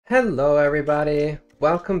Hello everybody!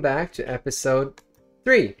 Welcome back to episode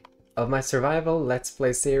 3 of my survival let's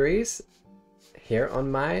play series here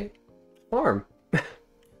on my farm.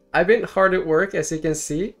 I've been hard at work, as you can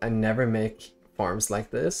see. I never make farms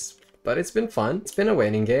like this, but it's been fun. It's been a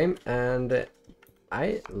waiting game and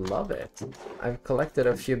I love it. I've collected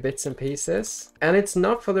a few bits and pieces, and it's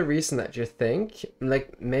not for the reason that you think,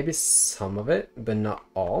 like maybe some of it, but not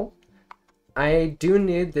all. I do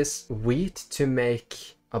need this wheat to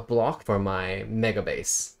make a block for my mega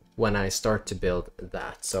base when I start to build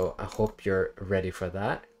that. So I hope you're ready for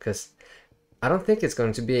that, because I don't think it's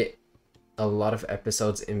going to be a lot of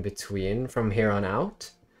episodes in between from here on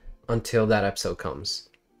out until that episode comes,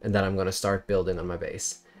 and then I'm going to start building on my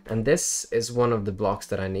base. And this is one of the blocks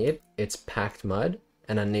that I need. It's packed mud,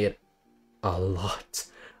 and I need a lot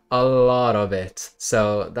of it.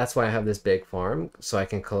 So that's why I have this big farm, so I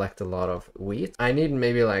can collect a lot of wheat. I need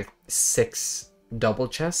maybe like 6 double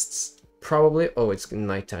chests probably. Oh, it's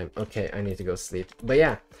nighttime. Okay, I need to go sleep. But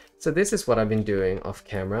yeah, so this is what I've been doing off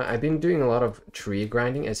camera. I've been doing a lot of tree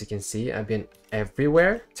grinding. As you can see, I've been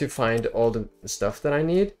everywhere to find all the stuff that I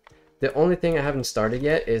need. The only thing I haven't started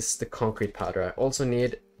yet is the concrete powder. I also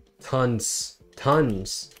need tons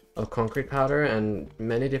of concrete powder and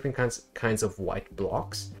many different kinds of white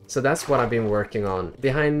blocks. So that's what I've been working on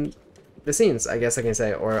behind the scenes, I guess I can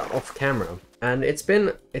say, or off camera. And it's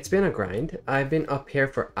been a grind. I've been up here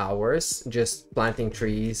for hours just planting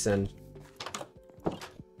trees and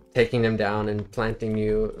taking them down and planting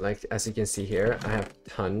new. Like, as you can see here, I have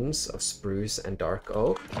tons of spruce and dark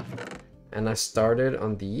oak, and I started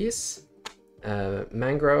on these.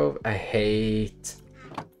 Mangrove, I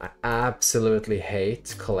absolutely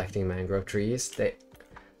hate collecting mangrove trees.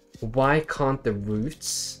 Why can't the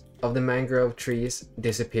roots of the mangrove trees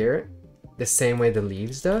disappear the same way the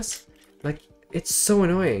leaves does? Like, it's so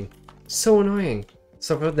annoying, so annoying.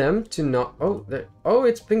 So for them to not, oh,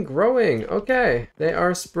 it's been growing. Okay, they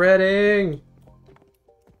are spreading.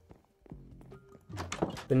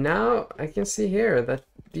 But now I can see here that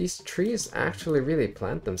these trees actually really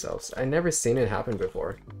plant themselves. I never seen it happen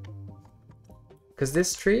before. Because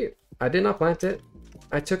this tree, I did not plant it.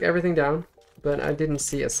 I took everything down, but I didn't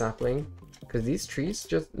see a sapling. Because these trees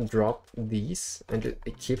just drop these and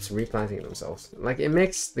it keeps replanting themselves. Like, it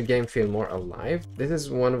makes the game feel more alive. This is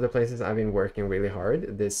one of the places I've been working really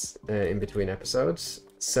hard this in between episodes.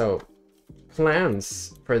 So,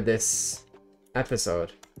 plans for this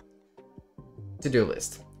episode. To-do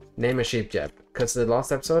list. Name a sheep Jeb. Because the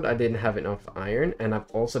last episode I didn't have enough iron, and I've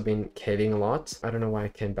also been caving a lot. I don't know why I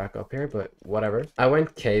came back up here, but whatever. I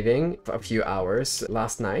went caving for a few hours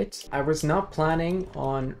last night. I was not planning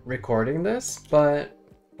on recording this, but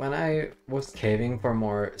when I was caving for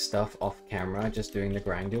more stuff off camera, just doing the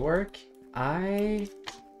grindy work, I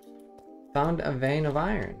found a vein of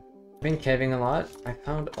iron. I've been caving a lot. I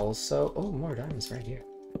found also, oh, more diamonds right here.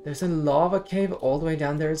 There's a lava cave all the way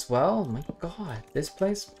down there as well. My god, this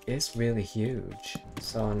place is really huge.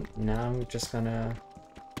 So now I'm just gonna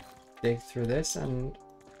dig through this and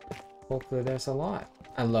hopefully there's a lot.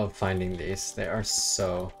 I love finding these. They are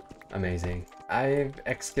so amazing. I've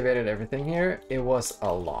excavated everything here. It was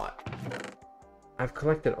a lot. I've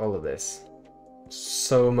collected all of this.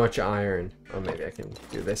 So much iron. Oh, maybe I can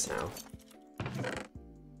do this now.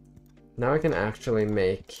 Now I can actually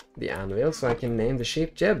make the anvil, so I can name the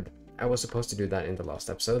sheep Jeb. I was supposed to do that in the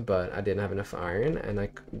last episode, but I didn't have enough iron, and I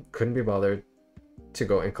couldn't be bothered to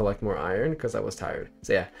go and collect more iron because I was tired.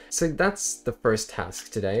 So yeah, so that's the first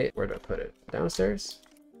task today. Where do I put it? Downstairs?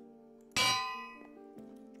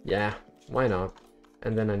 Yeah, why not?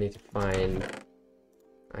 And then I need to find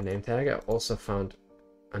a name tag. I also found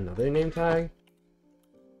another name tag.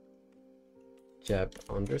 Jeb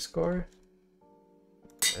underscore.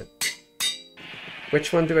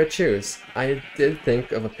 Which one do I choose? I did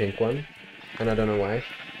think of a pink one, and I don't know why.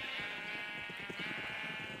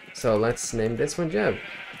 So let's name this one Jeb.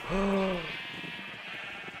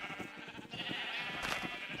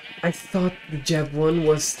 I thought the Jeb one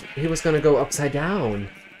was, he was gonna go upside down.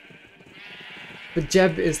 But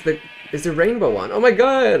Jeb is the rainbow one. Oh my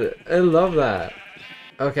god! I love that.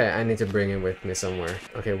 Okay, I need to bring him with me somewhere.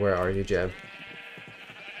 Okay, where are you, Jeb?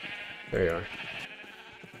 There you are.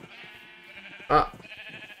 Ah!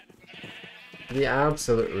 The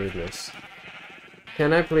absolute rudeness.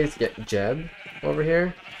 Can I please get Jeb over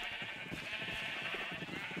here?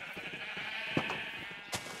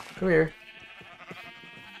 Come here.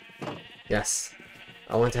 Yes.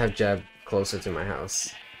 I want to have Jeb closer to my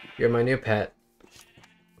house. You're my new pet.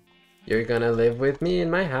 You're gonna live with me in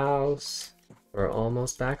my house. We're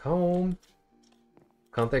almost back home.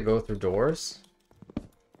 Can't they go through doors?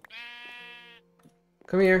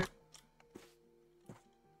 Come here.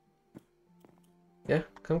 Yeah,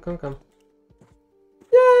 come.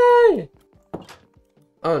 Yay!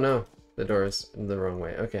 Oh no, the door is the wrong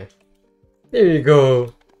way. Okay. There you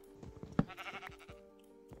go.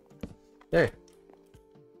 There.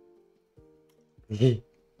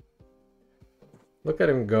 Look at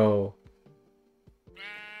him go.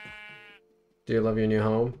 Do you love your new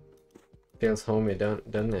home? Feels homey,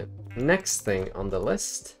 doesn't it? Next thing on the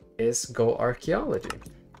list is go archaeology.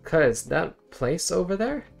 Cause that place over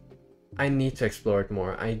there, I need to explore it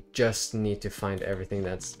more. I just need to find everything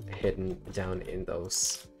that's hidden down in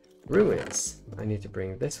those ruins. I need to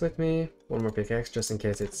bring this with me. One more pickaxe just in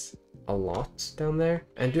case it's a lot down there.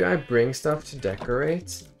 And do I bring stuff to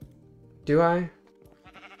decorate? Do I?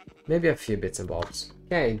 Maybe a few bits and bobs.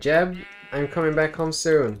 Okay, Jeb, I'm coming back home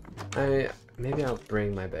soon. Maybe I'll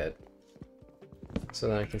bring my bed so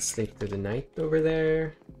that I can sleep through the night over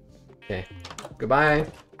there. Okay, goodbye.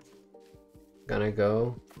 Gonna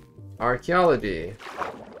go archaeology,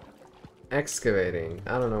 excavating.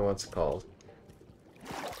 I don't know what's it called.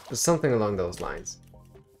 There's something along those lines.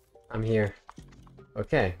 I'm here.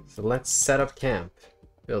 Okay, so let's set up camp.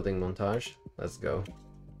 Building montage. Let's go.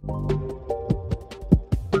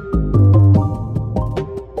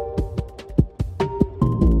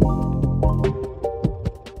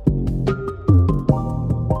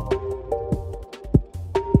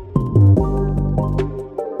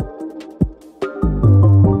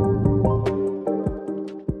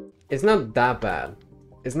 It's not that bad.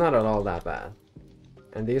 It's not at all that bad.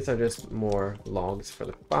 And these are just more logs for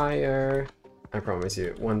the fire. I promise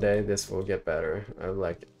you, one day this will get better. I'm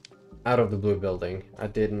like out of the blue building. I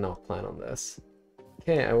did not plan on this.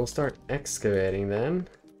 Okay, I will start excavating then.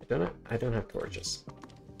 I don't have torches.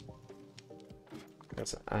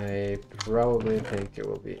 Because I probably think it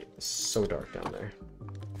will be so dark down there.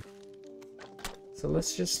 So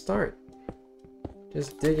let's just start.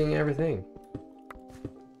 Just digging everything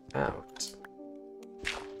out.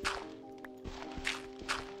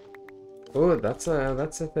 Oh, that's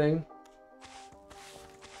a thing.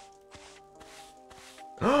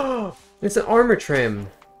 Oh, it's an armor trim.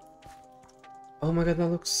 Oh my god, that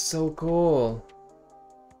looks so cool.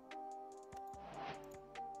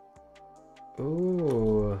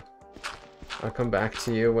 Ooh. I'll come back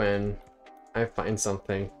to you when I find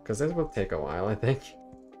something, because this will take a while, I think.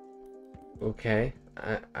 Okay,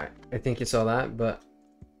 I think you saw that, but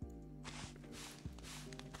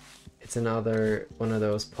it's another one of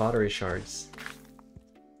those pottery shards.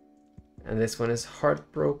 And this one is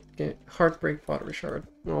heartbreak pottery shard.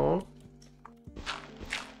 Aww.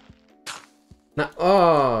 Now,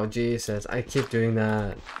 oh, Jesus, I keep doing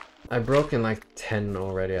that. I've broken like 10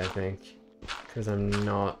 already, I think. Because I'm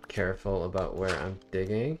not careful about where I'm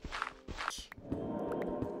digging.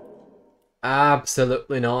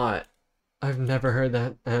 Absolutely not. I've never heard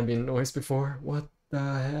that ambient noise before. What the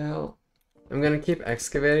hell? I'm gonna keep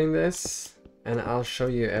excavating this, and I'll show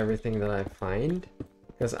you everything that I find.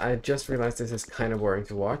 Because I just realized this is kind of boring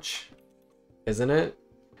to watch, isn't it?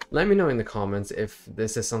 Let me know in the comments if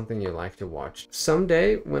this is something you like to watch.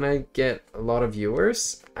 Someday, when I get a lot of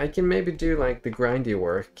viewers, I can maybe do like the grindy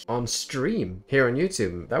work on stream here on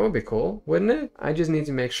YouTube. That would be cool, wouldn't it? I just need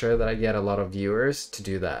to make sure that I get a lot of viewers to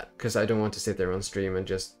do that. Because I don't want to sit there on stream and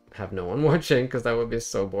just have no one watching, because that would be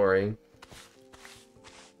so boring.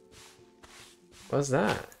 What's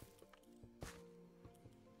that?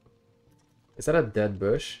 Is that a dead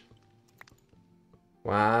bush?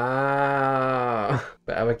 Wow.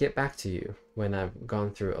 But I will get back to you when I've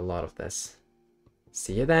gone through a lot of this.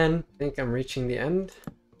 See you then. I think I'm reaching the end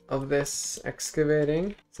of this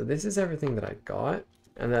excavating. So this is everything that I got.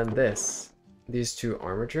 And then these two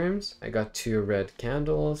armor trims. I got 2 red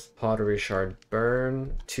candles, pottery shard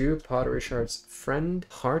burn, 2 pottery shards friend,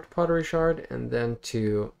 heart pottery shard, and then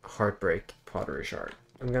 2 heartbreak pottery shard.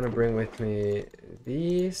 I'm gonna bring with me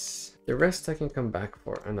these. The rest I can come back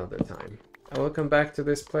for another time. I will come back to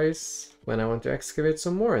this place when I want to excavate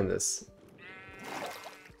some more in this.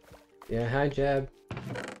 Yeah, hi Jeb.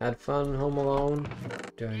 Had fun home alone.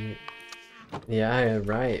 Do I need... Yeah,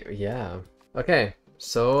 right, yeah. Okay,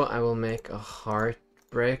 so I will make a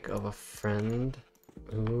heartbreak of a friend.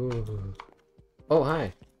 Ooh. Oh,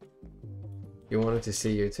 hi. You wanted to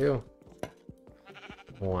see you too.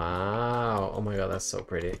 Wow. Oh my god, that's so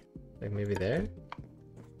pretty. Like maybe there?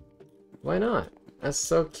 Why not? That's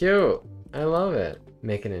so cute. I love it.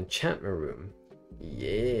 Make an enchantment room.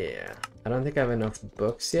 Yeah. I don't think I have enough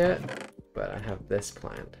books yet, but I have this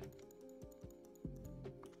planned.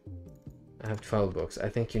 I have 12 books. I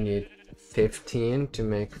think you need 15 to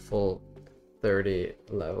make full 30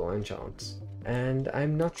 level enchants. And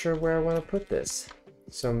I'm not sure where I want to put this.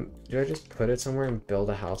 So do I just put it somewhere and build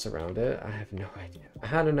a house around it? I have no idea. I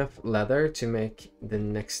had enough leather to make the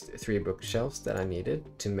next 3 bookshelves that I needed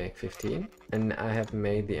to make 15. And I have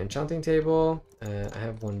made the enchanting table. I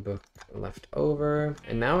have 1 book left over.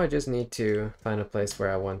 And now I just need to find a place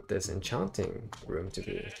where I want this enchanting room to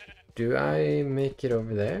be. Do I make it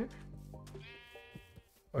over there?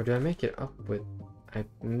 Or do I make it up with... I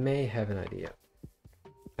may have an idea.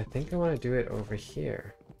 I think I want to do it over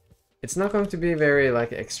here. It's not going to be very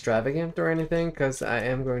like extravagant or anything, because I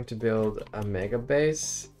am going to build a mega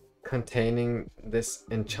base containing this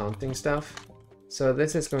enchanting stuff. So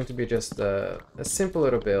this is going to be just a simple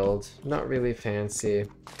little build, not really fancy.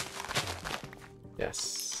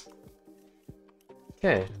 Yes.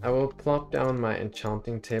 Okay, I will plop down my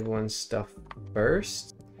enchanting table and stuff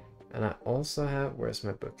first. And I also have, where's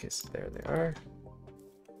my bookcase? There they are.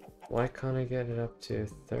 Why can't I get it up to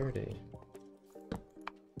 30?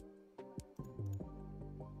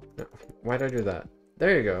 No, why'd I do that?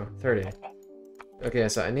 There you go, 30. Okay,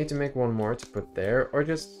 so I need to make 1 more to put there, or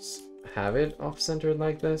just have it off-centered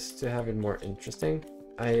like this to have it more interesting.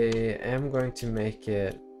 I am going to make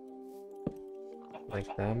it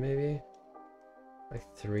like that maybe, like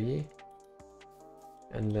 3,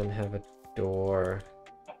 and then have a door.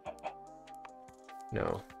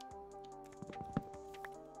 No.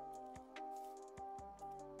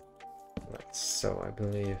 Like so, I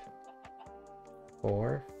believe.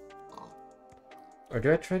 4. Or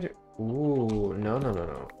do I try to... Ooh,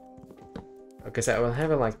 no. Okay, so I will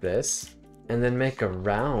have it like this, and then make a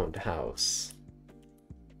round house.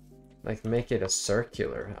 Like, make it a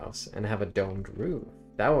circular house, and have a domed roof.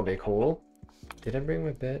 That would be cool. Did I bring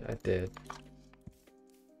my bed? I did.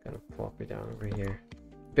 Gonna plop it down over here.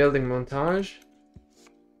 Building montage.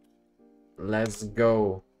 Let's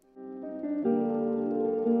go.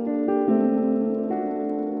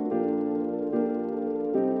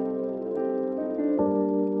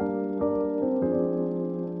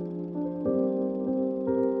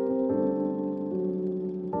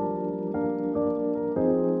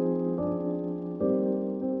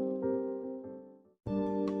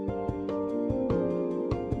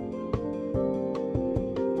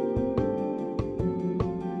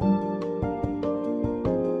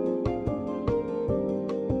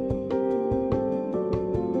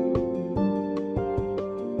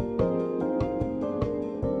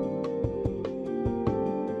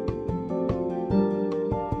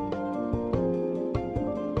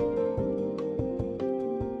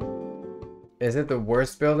 Is it the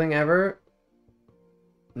worst building ever?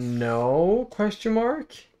 No? Question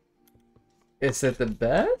mark? Is it the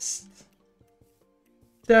best?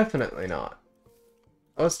 Definitely not.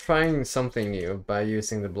 I was trying something new by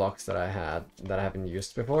using the blocks that I had that I haven't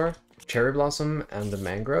used before. Cherry blossom and the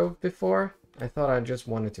mangrove before. I thought I just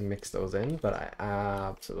wanted to mix those in, but I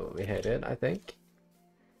absolutely hate it, I think.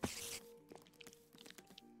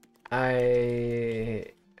 I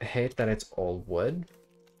hate that it's all wood.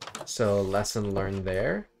 So lesson learned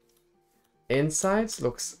there. Insides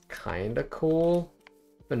looks kinda cool,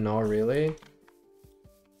 but not really.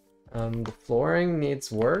 The flooring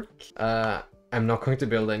needs work. I'm not going to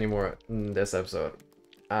build anymore in this episode.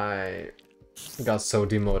 I got so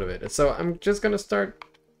demotivated. So I'm just gonna start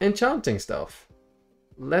enchanting stuff.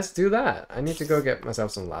 Let's do that. I need to go get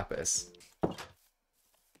myself some lapis.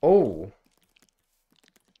 Oh.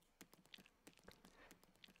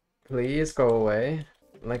 Please go away.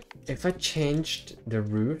 Like, if I changed the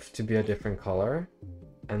roof to be a different color,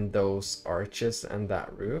 and those arches and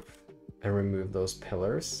that roof, and remove those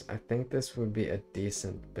pillars, I think this would be a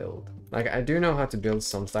decent build. Like, I do know how to build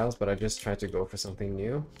some styles, but I just try to go for something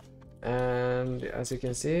new. And as you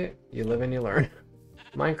can see, you live and you learn.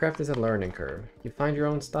 Minecraft is a learning curve. You find your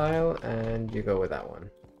own style, and you go with that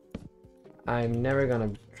one. I'm never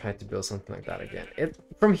gonna try to build something like that again.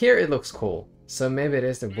 From here, it looks cool. So maybe it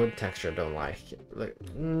is the wood texture I don't like. Like,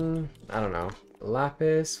 I don't know.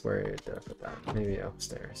 Lapis, where did I put that? Maybe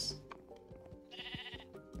upstairs.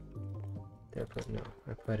 Did I put, no,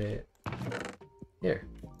 I put it here.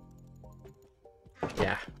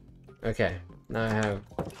 Yeah. Okay, now I have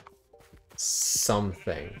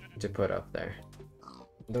something to put up there.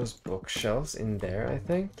 Those bookshelves in there, I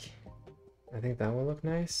think. I think that will look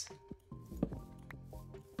nice.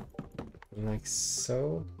 Like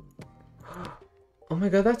so. Oh my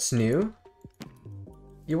god, that's new.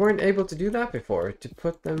 You weren't able to do that before, to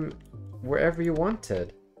put them wherever you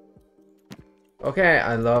wanted. Okay,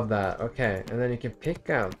 I love that. Okay, and then you can pick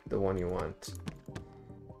out the one you want.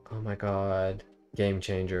 Oh my god. Game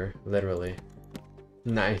changer, literally.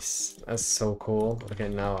 Nice. That's so cool. Okay,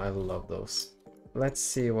 now I love those. Let's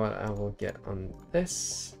see what I will get on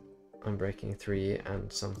this. Unbreaking 3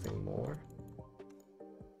 and something more.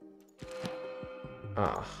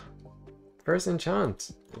 Ah. First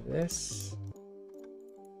enchant. This.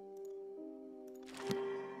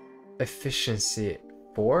 Efficiency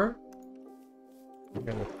 4. I'm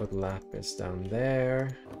gonna put lapis down there.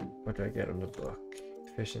 What do I get on the book?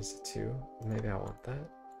 Efficiency 2. Maybe I want that.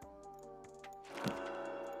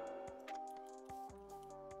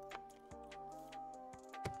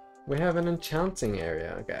 We have an enchanting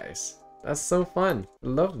area, guys. That's so fun.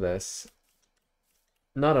 Love this.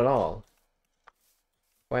 Not at all.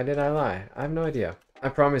 Why did I lie? I have no idea. I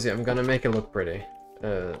promise you, I'm gonna make it look pretty.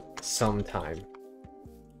 Sometime.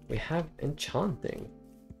 We have enchanting.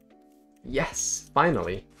 Yes,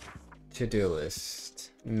 finally. To-do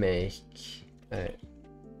list. Make a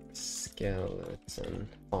skeleton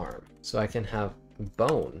arm. So I can have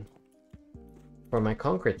bone for my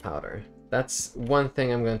concrete powder. That's one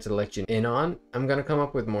thing I'm going to let you in on. I'm gonna come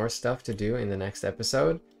up with more stuff to do in the next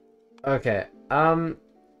episode. Okay,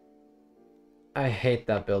 I hate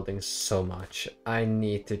that building so much. I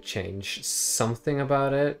need to change something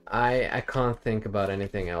about it. I can't think about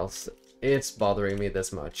anything else. It's bothering me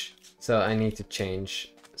this much. So I need to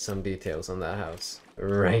change some details on that house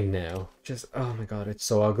right now. Just, oh my god, it's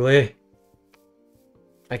so ugly.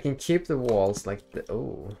 I can keep the walls like the,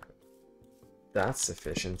 oh, that's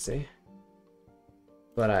efficiency.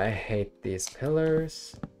 But I hate these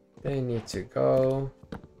pillars. They need to go.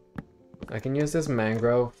 I can use this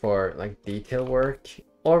mangrove for like detail work.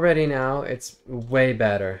 Already now it's way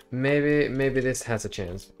better. Maybe this has a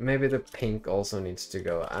chance. Maybe the pink also needs to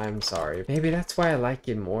go. I'm sorry. Maybe that's why I like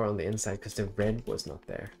it more on the inside, because the red was not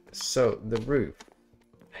there. So the roof.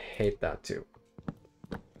 I hate that too.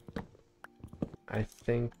 I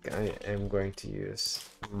think I am going to use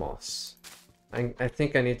moss. I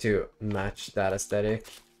think I need to match that aesthetic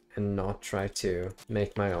and not try to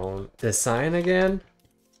make my own design again.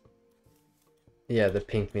 Yeah, the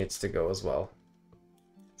pink needs to go as well.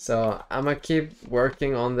 So I'm gonna keep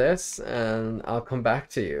working on this and I'll come back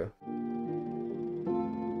to you.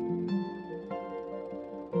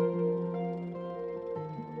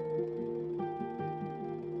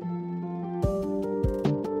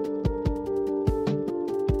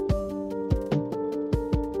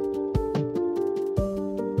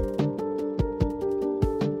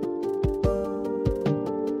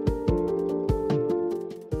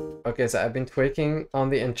 Okay, so I've been tweaking on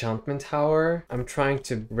the enchantment tower. I'm trying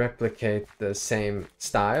to replicate the same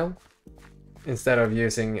style instead of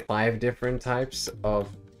using 5 different types of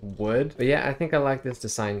wood. But yeah, I think I like this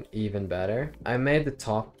design even better. I made the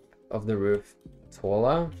top of the roof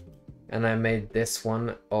taller, and I made this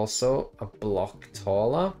one also a block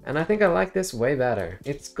taller. And I think I like this way better.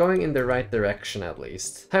 It's going in the right direction at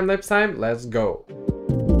least. Time-lapse time, let's go.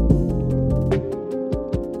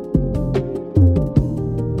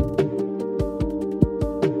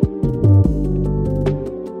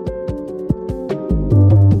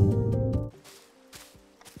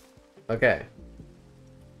 Okay.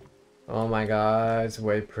 Oh my god, it's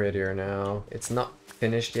way prettier now. It's not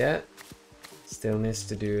finished yet. Still needs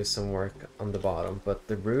to do some work on the bottom, but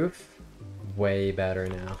the roof, way better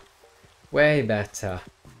now. Way better.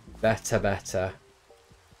 Better.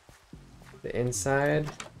 The inside,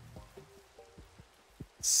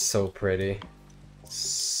 so pretty.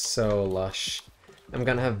 So lush. I'm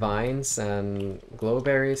gonna have vines and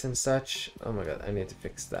glowberries and such. Oh my god, I need to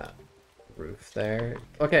fix that roof there.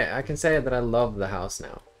 Okay, I can say that I love the house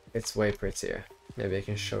now. It's way prettier. Maybe I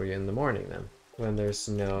can show you in the morning then, when there's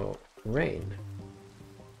no rain.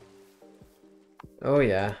 Oh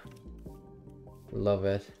yeah. Love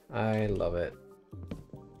it. I love it.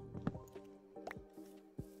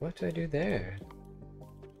 What do I do there?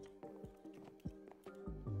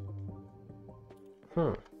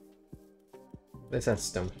 Huh. This has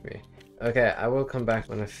stumped me. Okay, I will come back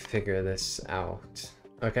when I figure this out.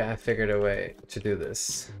 Okay, I figured a way to do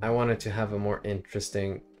this. I wanted to have a more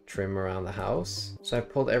interesting trim around the house, so I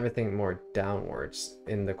pulled everything more downwards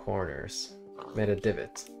in the corners. Made a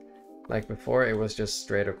divot. Like before, it was just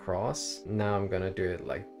straight across. Now I'm gonna do it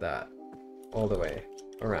like that, all the way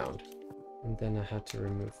around. And then I had to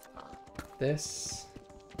remove this.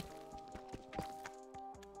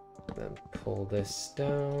 Then pull this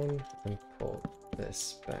down and pull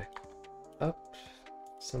this back up.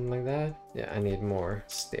 Something like that. Yeah, I need more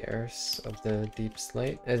stairs of the deep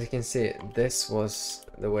slate. As you can see, this was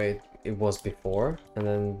the way it was before, and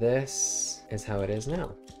then this is how it is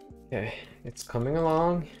now. Okay, it's coming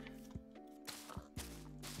along.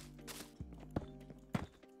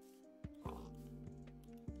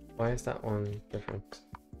 Why is that one different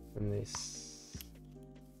than these?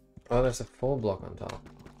 Oh, there's a full block on top.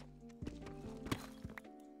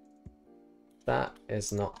 that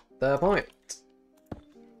is not the point.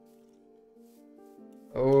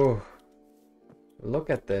 Oh, look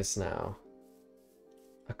at this now.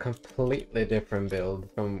 A completely different build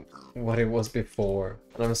from what it was before.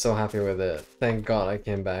 And I'm so happy with it. Thank God I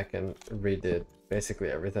came back and redid basically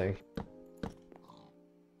everything.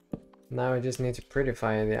 Now I just need to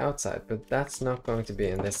prettify the outside, but that's not going to be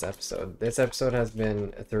in this episode. This episode has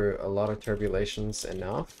been through a lot of turbulations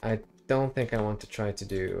enough. I don't think I want to try to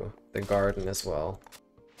do the garden as well.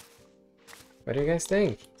 What do you guys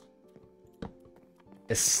think?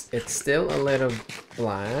 It's still a little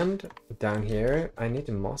bland down here. I need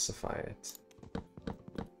to mossify it.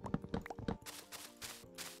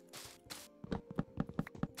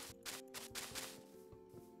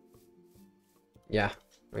 Yeah,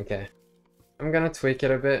 okay. I'm gonna tweak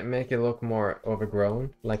it a bit and make it look more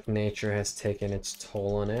overgrown, like nature has taken its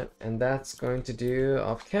toll on it. And that's going to do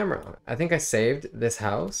off camera. I think I saved this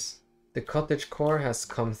house. The cottage core has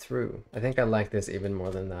come through. I think I like this even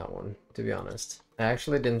more than that one, to be honest. I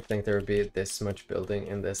actually didn't think there would be this much building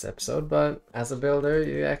in this episode, but as a builder,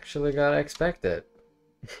 you actually gotta expect it.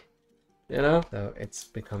 You know? So it's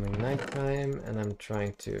becoming nighttime and I'm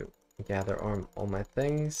trying to gather all my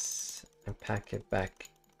things and pack it back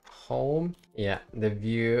home. Yeah, the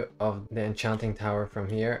view of the Enchanting Tower from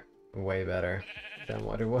here, way better than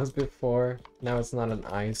what it was before. Now it's not an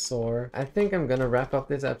eyesore. I think I'm gonna wrap up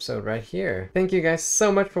this episode right here. Thank you guys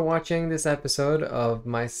so much for watching this episode of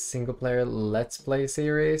my single player Let's Play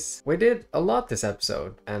series. We did a lot this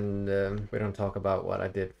episode, and we don't talk about what I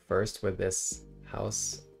did first with this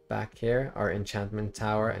house back here, our enchantment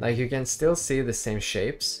tower. Like, you can still see the same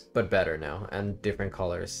shapes, but better now, and different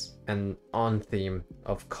colors, and on theme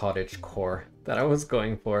of cottage core that I was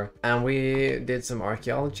going for. And we did some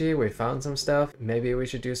archaeology, we found some stuff. Maybe we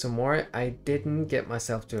should do some more. I didn't get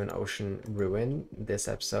myself to an ocean ruin this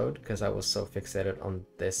episode because I was so fixated on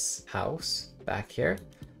this house back here.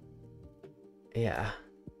 Yeah.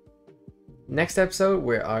 Next episode,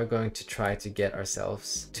 we are going to try to get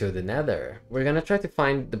ourselves to the nether. We're gonna try to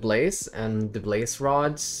find the blaze and the blaze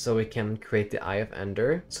rods so we can create the Eye of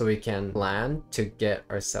Ender, so we can plan to get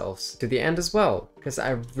ourselves to the end as well. Because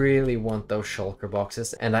I really want those shulker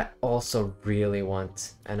boxes, and I also really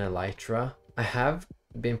want an elytra. I have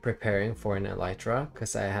been preparing for an elytra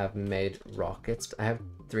because I have made rockets. I have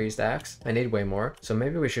 3 stacks. I need way more. So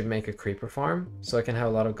maybe we should make a creeper farm so I can have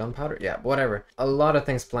a lot of gunpowder. Yeah, whatever. A lot of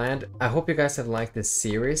things planned. I hope you guys have liked this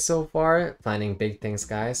series so far. Planning big things,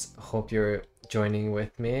 guys. Hope you're joining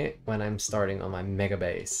with me when I'm starting on my mega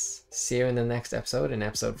base. See you in the next episode, in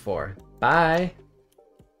episode 4. Bye!